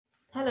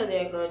Hello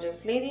there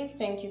gorgeous ladies,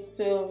 thank you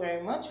so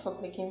very much for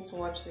clicking to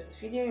watch this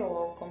video. You're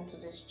welcome to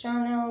this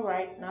channel.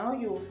 Right now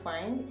you will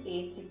find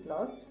 80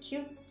 plus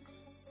cute,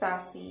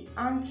 sassy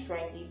and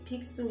trendy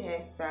pixie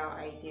hairstyle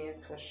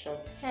ideas for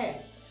short hair.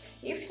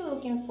 If you're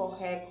looking for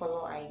hair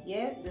color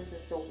idea, this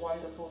is the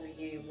wonderful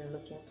video you've been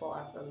looking for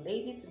as a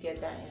lady to get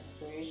that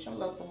inspiration.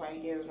 Lots of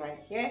ideas right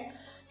here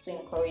to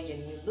encourage a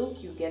new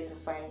look. You get to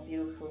find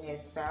beautiful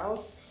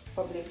hairstyles,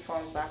 probably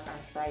front, back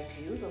and side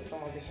views of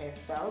some of the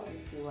hairstyles you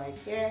see right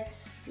here.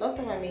 Lots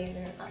of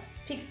amazing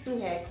pixie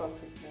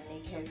haircuts with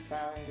unique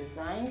hairstyle and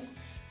designs,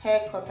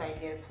 haircut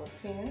ideas for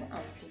thin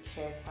and thick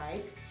hair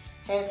types,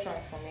 hair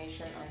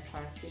transformation and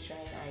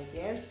transitioning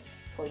ideas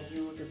for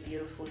you, the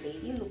beautiful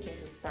lady looking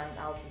to stand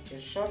out with your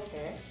short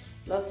hair.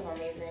 Lots of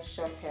amazing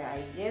short hair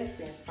ideas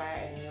to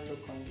inspire a new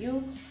look on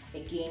you.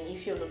 Again,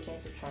 if you're looking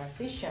to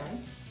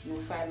transition, you'll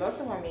find lots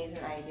of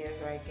amazing ideas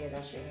right here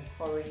that should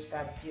encourage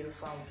that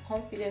beautiful and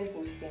confident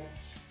boosting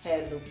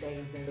hair look that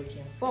you've been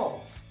looking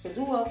for. So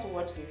do well to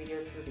watch the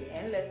video through the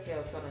end. Let's hear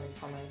your thought in the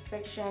comment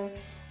section.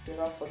 Do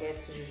not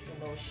forget to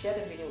share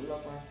the video with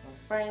loved ones and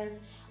friends,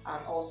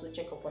 and also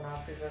check up on our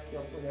previously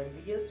uploaded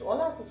videos. To all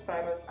our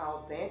subscribers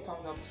out there,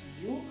 thumbs up to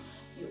you.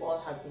 You all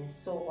have been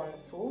so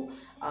wonderful.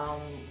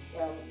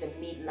 The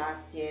mid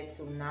last year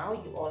till now,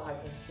 you all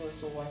have been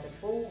so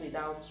wonderful.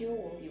 Without you, we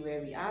won't be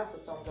where we are. So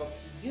thumbs up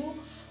to you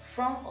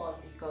from us,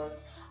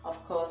 because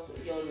of course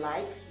your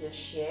likes, your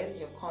shares,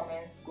 your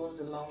comments goes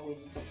along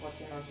with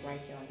supporting us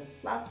right here on this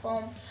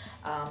platform.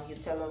 You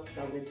tell us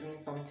that we're doing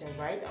something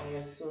right, and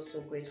we're so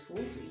grateful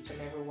to each and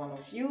every one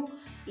of you.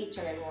 Each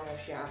and every one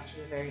of you are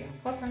actually very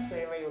important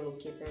wherever you're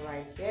located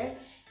right here.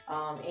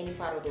 Any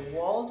part of the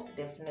world,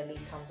 definitely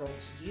thumbs up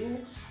to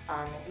you,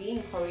 and we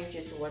encourage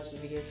you to watch the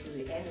video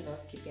through the end. Do not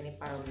skip any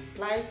part of the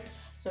slides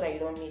so that you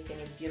don't miss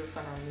any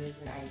beautiful and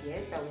amazing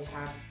ideas that we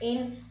have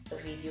in the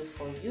video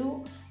for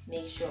you.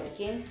 Make sure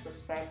again to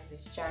subscribe to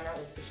this channel,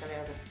 especially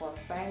as a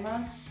first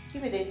timer.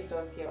 Keep it with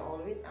us here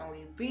always, and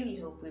we really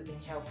hope we've been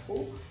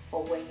helpful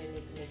for when you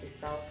need to make a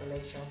style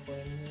selection for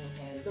a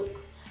new hair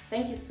look.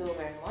 Thank you so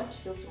very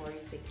much. Till tomorrow,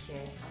 take care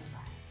and bye.